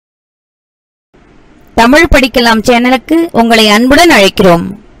தமிழ் படிக்கலாம் சேனலுக்கு உங்களை அன்புடன் அழைக்கிறோம்.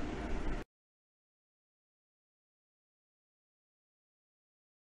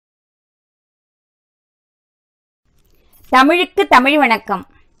 தமிழுக்கு தமிழ் வணக்கம்.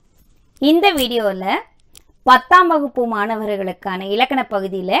 இந்த வீடியோல 10ஆம் வகுப்பு மாணவர்களுக்கான இலக்கண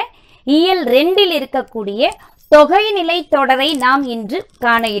பகுதியில இயல் 2இல் இருக்கக்கூடிய தொகைநிலை தொடரை நாம் இன்று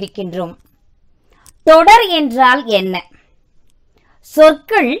காண இருக்கின்றோம். தொடர் என்றால் என்ன?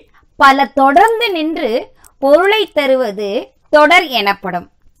 சொற்கள் பல தொடர்ந்து நின்று பொருளை தருவது தொடர் எனப்படும்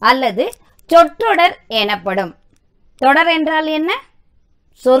அல்லது சொற்றொடர் எனப்படும். தொடர் என்றால் என்ன?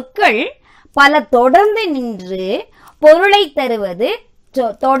 சொற்கள் பல தொடர்ந்து நின்று பொருளை தருவது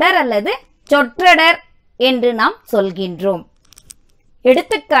தொடர் அல்லது சொற்றொடர் என்று நாம் சொல்கின்றோம்.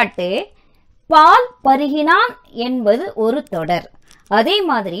 எடுத்துக்காட்டு, பால் பருகினான் என்பது ஒரு தொடர். அதே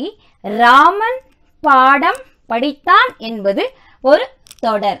மாதிரி ராமன் பாடம் படித்தான் என்பது ஒரு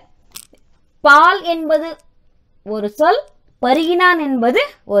தொடர். பால் என்பது ஒரு சொல், பருகினான் என்பது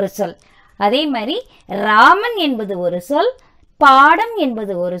ஒரு சொல். அதே மாதிரி ராமன் என்பது ஒரு சொல், பாடம்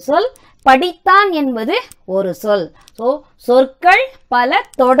என்பது ஒரு சொல், படித்தான் என்பது ஒரு சொல். சொற்கள் பல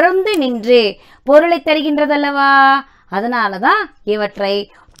தொடர்ந்து நின்று பொருளை தருகின்றதல்லவா? அதனாலதான் இவற்றை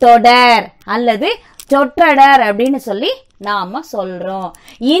தொடர் அல்லது சொற்றொடர் அப்படின்னு சொல்லி நாம சொல்றோம்.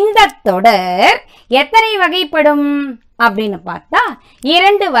 இந்த தொடர் எத்தனை வகைப்படும் அப்படின்னு பார்த்தா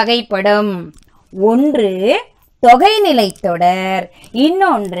 2 வகைப்படும். ஒன்று தொகைநிலை தொடர்,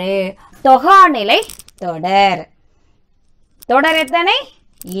 இன்னொன்று தொகாநிலை தொடர். தொடர் எத்தனை?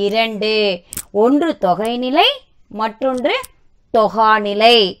 2. ஒன்று தொகைநிலை, மற்றொன்று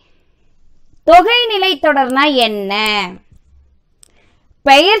தொகாநிலை. தொகைநிலை தொடர்னா என்ன?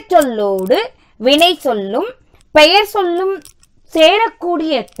 பெயர் சொல்லோடு வினை சொல்லும் பெயர் சொல்லும்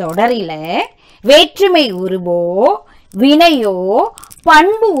சேரக்கூடிய தொடரில வேற்றுமை உருவோ வினையோ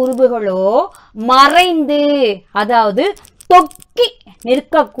பண்பு உருவுகளோ மறைந்து, அதாவது தொக்கி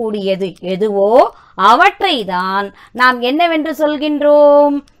நிற்கக்கூடியது எதுவோ அவற்றை தான் நாம் என்னவென்று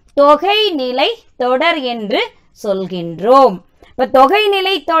சொல்கின்றோம்? தொகைநிலை தொடர் என்று சொல்கின்றோம். இப்ப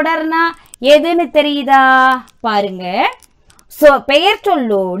தொகைநிலை தொடர்னா எதுன்னு தெரியுதா? பாருங்க, பெயர்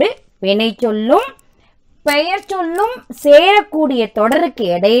சொல்லோடு வினை சொல்லும் பெயர் சொல்லும் சேரக்கூடிய தொடருக்கு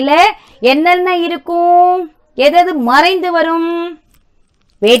இடையில என்னென்ன இருக்கும்? எது மறைந்து வரும்?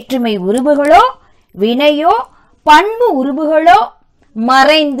 வேற்றுமை உருவுகளோ வினையோ பண்பு உருவுகளோ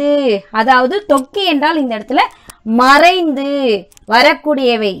மறைந்து, அதாவது தொக்கி என்றால் இந்த இடத்துல மறைந்து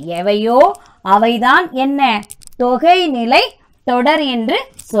வரக்கூடியவை எவையோ அவைதான் என்ன? தொகைநிலை தொடர் என்று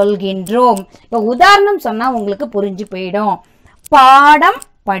சொல்கின்றோம். இப்ப உதாரணம் சொன்னா உங்களுக்கு புரிஞ்சு போயிடும். பாடம்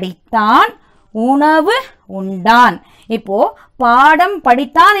படித்தான், உணவு உண்டான். இப்போ பாடம்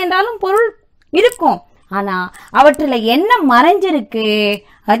படித்தான் என்றாலும் பொருள் இருக்கும், ஆனா அவற்றில என்ன மறைஞ்சிருக்கு?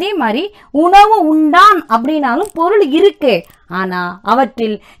 அதே மாதிரி உணவு உண்டான் அப்படின்னாலும் பொருள் இருக்கு, ஆனா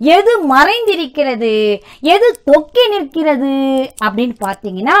அவற்றில் எது மறைந்திருக்கிறது, எது தொக்கி நிற்கிறது அப்படின்னு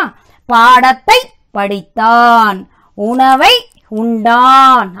பார்த்தீங்கன்னா, பாடத்தை படித்தான், உணவை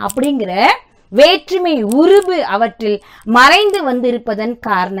உண்டான் அப்படிங்கிற வேற்றுமை உருவு அவற்றில் மறைந்து வந்திருப்பதன்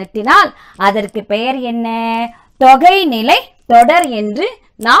காரணத்தினால் அதற்கு பெயர் என்ன? தொகைநிலை தொடர் என்று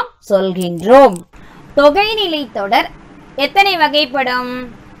நாம் சொல்கின்றோம். தொகைநிலை தொடர் எத்தனை வகைப்படும்?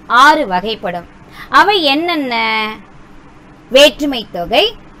 6 வகைப்படும். அவை என்னென்ன? வேற்றுமை தொகை,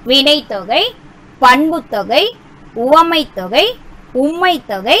 வினை தொகை, பண்பு தொகை, உவமை தொகை, உம்மை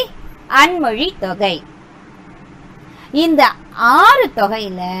தொகை, அன்மொழி தொகை. இந்த 6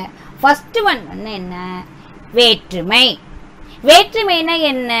 தொகையில ஃபர்ஸ்ட் ஒன் என்ன? வேற்றுமை. வேற்றுமைனா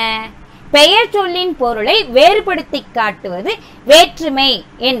என்ன? பெயர் சொல்லின் பொருளை வேறுபடுத்தி காட்டுவது வேற்றுமை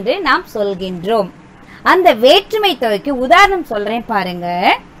என்று நாம் சொல்கின்றோம். அந்த வேற்றுமை தொகைக்கு உதாரணம் சொல்றேன் பாருங்க.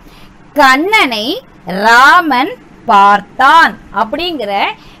 கண்ணனை ராமன் பார்த்தான் அப்படிங்கிற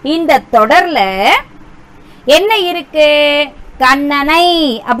இந்த தொடர்ல என்ன இருக்கு? கண்ணனை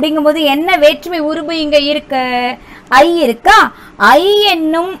அப்படிங்கும் போது என்ன வேற்றுமை உருபு இங்க இருக்கு? ஐ இருக்கா? ஐ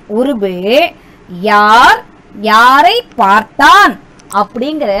என்னும் உருபு யார் யாரை பார்த்தான்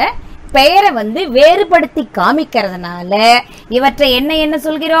அப்படிங்கிற பெயரை வேறுபடுத்தி காமிக்கிறதுனால இவற்றை என்ன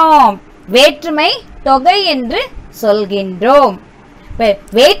சொல்கிறோம்? வேற்றுமை தொகை என்று சொல்கின்றோம்.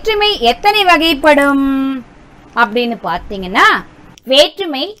 வேற்றுமை எத்தனை வகைப்படும் அப்படின்னு பார்த்தீங்கன்னா,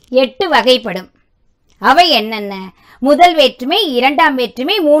 வேற்றுமை 8 வகைப்படும். அவை என்னென்ன? முதல் வேற்றுமை, 2ஆம்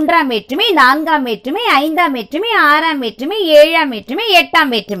வேற்றுமை, 3ஆம் வேற்றுமை, 4ஆம் வேற்றுமை, 5ஆம் வேற்றுமை, 6ஆம் வேற்றுமை, 7ஆம் வேற்றுமை,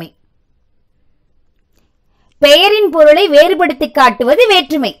 8ஆம் வேற்றுமை. பெயரின் பொருளை வேறுபடுத்தி காட்டுவது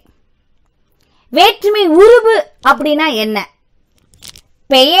வேற்றுமை. வேற்றுமை உருவு அப்படின்னா என்ன?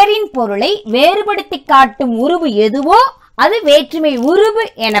 பெயரின் பொருளை வேறுபடுத்தி காட்டும் உருவு எதுவோ அது வேற்றுமை உருவு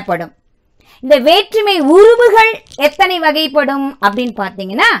எனப்படும். இந்த வேற்றுமை உருபுகள் எத்தனை வகைப்படும் அப்படின்னு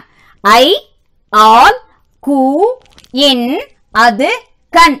பார்த்தீங்கன்னா ஐ, ஆல், கு, இன், அது,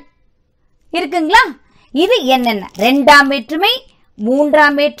 கண் இருக்குங்களா? இது என்னென்ன? 2ஆம் வேற்றுமை,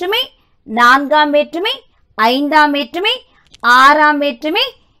 3ஆம் வேற்றுமை, 4ஆம் வேற்றுமை, 5ஆம் வேற்றுமை, 6ஆம் வேற்றுமை,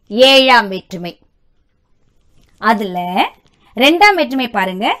 7ஆம் வேற்றுமை. அதுல 2ஆம் வேற்றுமை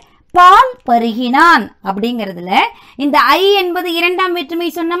பாருங்க, பால் பருகினான் அப்படிங்கிறதுல இந்த ஐ என்பது 2ஆம் வேற்றுமை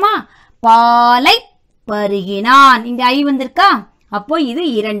சொன்னமா, பாலை பருகினான் இங்க ஐ வந்திருக்கா, அப்போ இது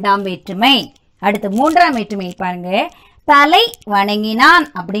 2ஆம் வேற்றுமை. அடுத்து 3ஆம் வேற்றுமை பாருங்க, தலை வணங்கினான்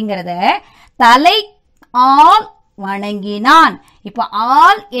அப்படிங்கிறத தலை ஆல் வணங்கினான். இப்ப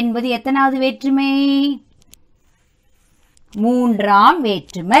ஆல் என்பது எத்தனாவது வேற்றுமை? 3ஆம்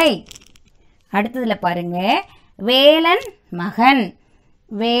வேற்றுமை. அடுத்ததுல பாருங்க, வேலன் மகன்,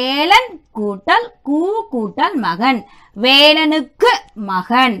 வேலன் கூட்டல் கூ கூட்டல் மகன், வேலனுக்கு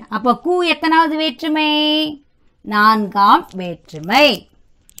மகன். அப்ப கூ எத்தனாவது வேற்றுமை? 4ஆம் வேற்றுமை.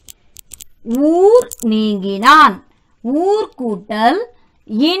 ஊர் நீங்கினான், ஊர் கூட்டல்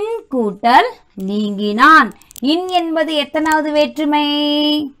இன் கூட்டல் நீங்கினான், இன் என்பது எத்தனாவது வேற்றுமை?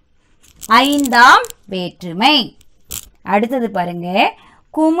 5ஆம் வேற்றுமை. அடுத்தது பாருங்க,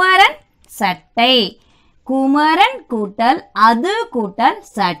 குமரன் சட்டை, குமரன் கூட்டல் அது கூட்டல்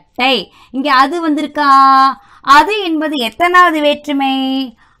சட்டை, இங்க அது வந்திருக்கா, அது என்பது எத்தனாவது வேற்றுமை?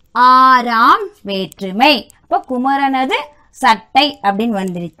 6ஆம் வேற்றுமை. அப்ப குமரனது சட்டை அப்படின்னு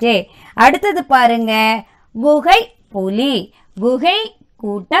வந்துருச்சு. அடுத்தது பாருங்க, குகை புலி, குகை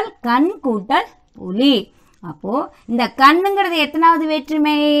கூட்டல் கண் கூட்டல் புலி. அப்போ இந்த கண்ணுங்கிறது எத்தனாவது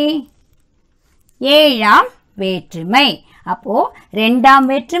வேற்றுமை? 7ஆம் வேற்றுமை. அப்போ 2ஆம்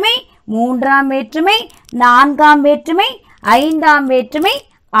வேற்றுமை, 3ஆம் வேற்றுமை, 4ஆம் வேற்றுமை, 5ஆம் வேற்றுமை,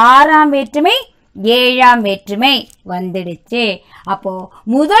 6ஆம் வேற்றுமை, 7ஆம் வேற்றுமை வந்துடுச்சு. அப்போ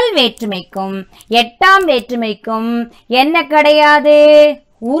முதல் வேற்றுமைக்கும் 8ஆம் வேற்றுமைக்கும் என்ன கிடையாது?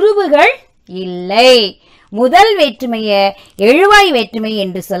 உருபுகள் இல்லை. முதல் வேற்றுமையை எழுவாய் வேற்றுமை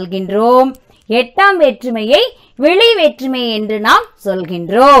என்று சொல்கின்றோம், 8ஆம் வேற்றுமையை வெளி வேற்றுமை என்று நாம்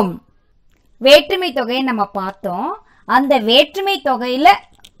சொல்கின்றோம். வேற்றுமை தொகையை நம்ம பார்த்தோம். அந்த வேற்றுமை தொகையில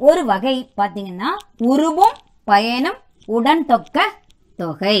ஒரு வகை பாத்தீங்கன்னா உருபும் பயனும் உடன் தொக்க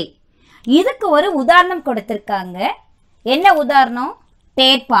தொகை. இதுக்கு ஒரு உதாரணம் கொடுத்திருக்காங்க. என்ன உதாரணம்?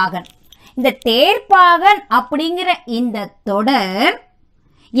 தேர்ப்பாகன். இந்த தேர்ப்பாகன் அப்படிங்கிற இந்த தொடர்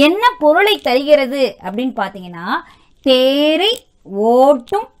என்ன பொருளை தருகிறது அப்படின்னு பாத்தீங்கன்னா, தேரை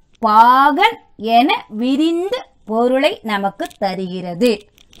ஓட்டும் பாகன் என விரிந்து பொருளை நமக்கு தருகிறது.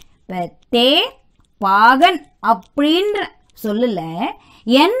 தேர் பாகன் அப்படின்ற சொல்லல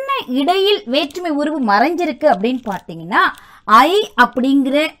என்ன இடையில் வேற்றுமை உருவு மறைஞ்சிருக்கு அப்படின்னு பார்த்தீங்கன்னா, ஐ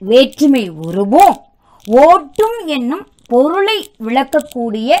அப்படிங்கிற வேற்றுமை உருவும் ஓட்டும் என்னும் பொருளை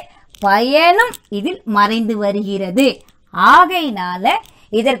விளக்கக்கூடிய பயனும் இதில் மறைந்து வருகிறது. ஆகையினால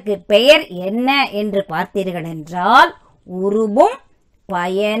இதற்கு பெயர் என்ன என்று பார்த்தீர்கள் என்றால் உருவும்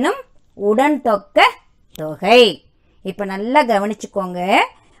பயனும் உடன் தொக்க தொகை. இப்ப நல்லா கவனிச்சுக்கோங்க.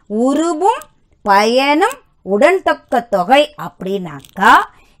 உருவும் பயனும் உடன் தொக்க தொகை அப்படின்னாக்கா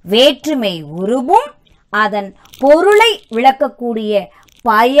வேற்றுமை உருவும் அதன் பொருளை விளக்கக்கூடிய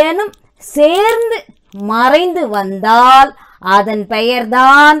பயனும் சேர்ந்து மறைந்து வந்தால் அதன்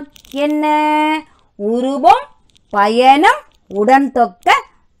பெயர்தான் என்ன? உருவும் பயனும் உடன் தொக்க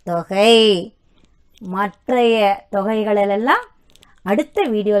தொகை. மற்றைய தொகைகளெல்லாம் அடுத்த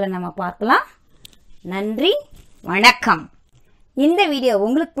வீடியோவில் நம்ம பார்க்கலாம். நன்றி, வணக்கம். இந்த வீடியோ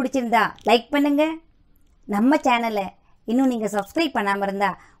உங்களுக்கு பிடிச்சிருந்தா லைக் பண்ணுங்க. நம்ம சேனலை இன்னும் நீங்கள் சப்ஸ்கிரைப் பண்ணாமல்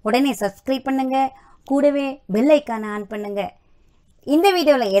இருந்தால் உடனே சப்ஸ்கிரைப் பண்ணுங்க. கூடவே பெல் ஐக்கானை ஆன் பண்ணுங்க. இந்த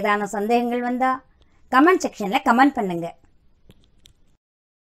வீடியோவில் ஏதான சந்தேகங்கள் வந்தால் கமெண்ட் செக்ஷனில் கமெண்ட் பண்ணுங்க.